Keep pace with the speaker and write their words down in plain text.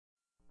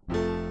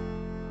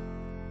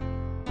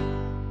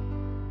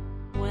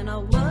when I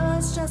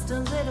was just a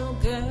little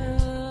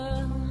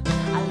girl.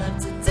 I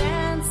loved to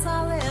dance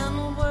all in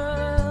the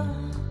world,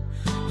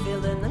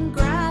 feeling the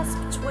grass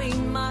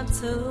between my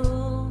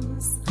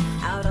toes,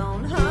 out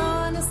on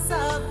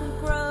honeysuckle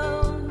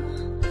grove.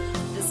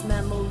 This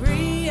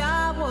memory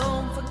I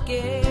won't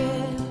forget.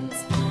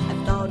 I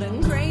thought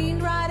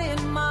ingrained right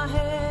in my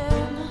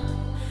head.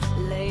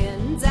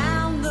 Laying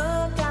down,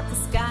 look at the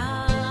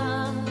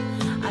sky.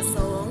 I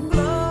saw a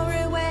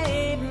glory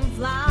wave and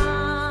fly.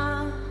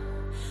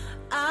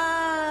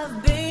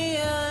 I've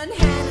been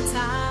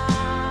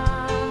Hannitized.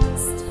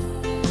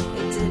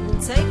 It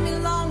didn't take me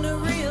long to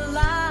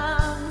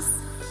realize,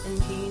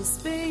 and he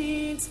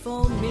speaks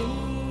for me.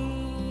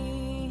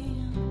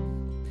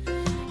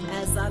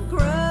 As I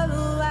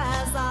grow,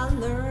 as I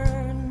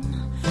learn,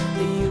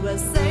 the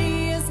USA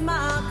is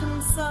my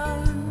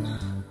concern.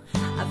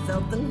 I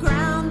felt the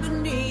ground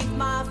beneath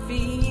my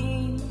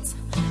feet.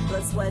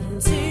 Blood, sweat,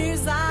 and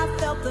tears, I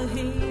felt the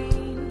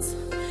heat.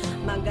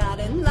 My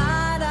guiding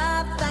light,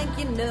 I think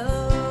you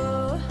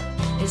know,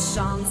 is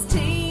Sean's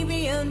TV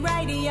and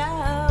radio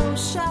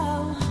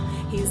show.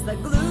 He's the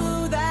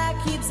glue that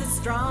keeps it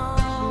strong.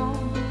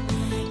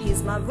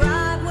 He's my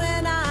bride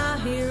when I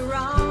hear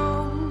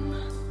wrong.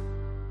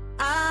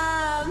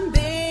 I've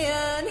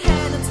been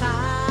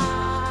Hannitized.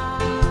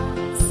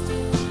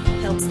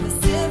 Helps me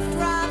sift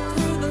right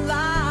through the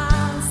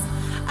lies.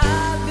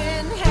 I've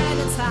been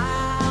Hannitized.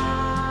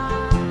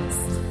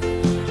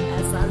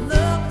 As I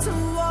look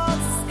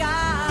towards the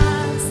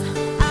skies,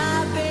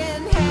 I've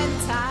been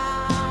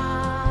Hannitized.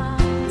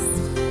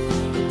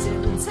 It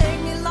didn't take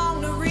me long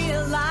to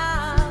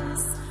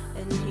realize,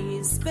 and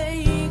he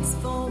speaks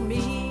for me.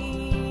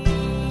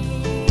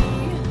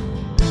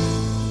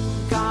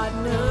 God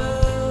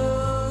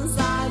knows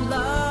I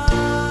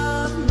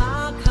love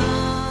my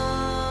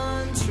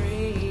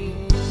country.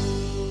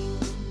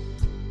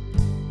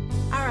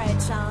 All right,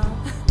 Sean.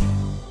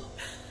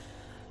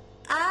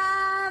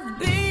 I've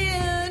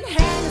been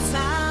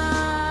Hannitized.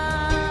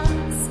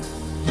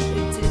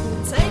 It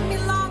didn't take me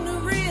long to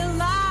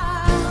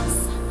realize,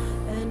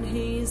 and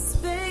he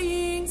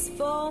speaks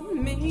for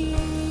me.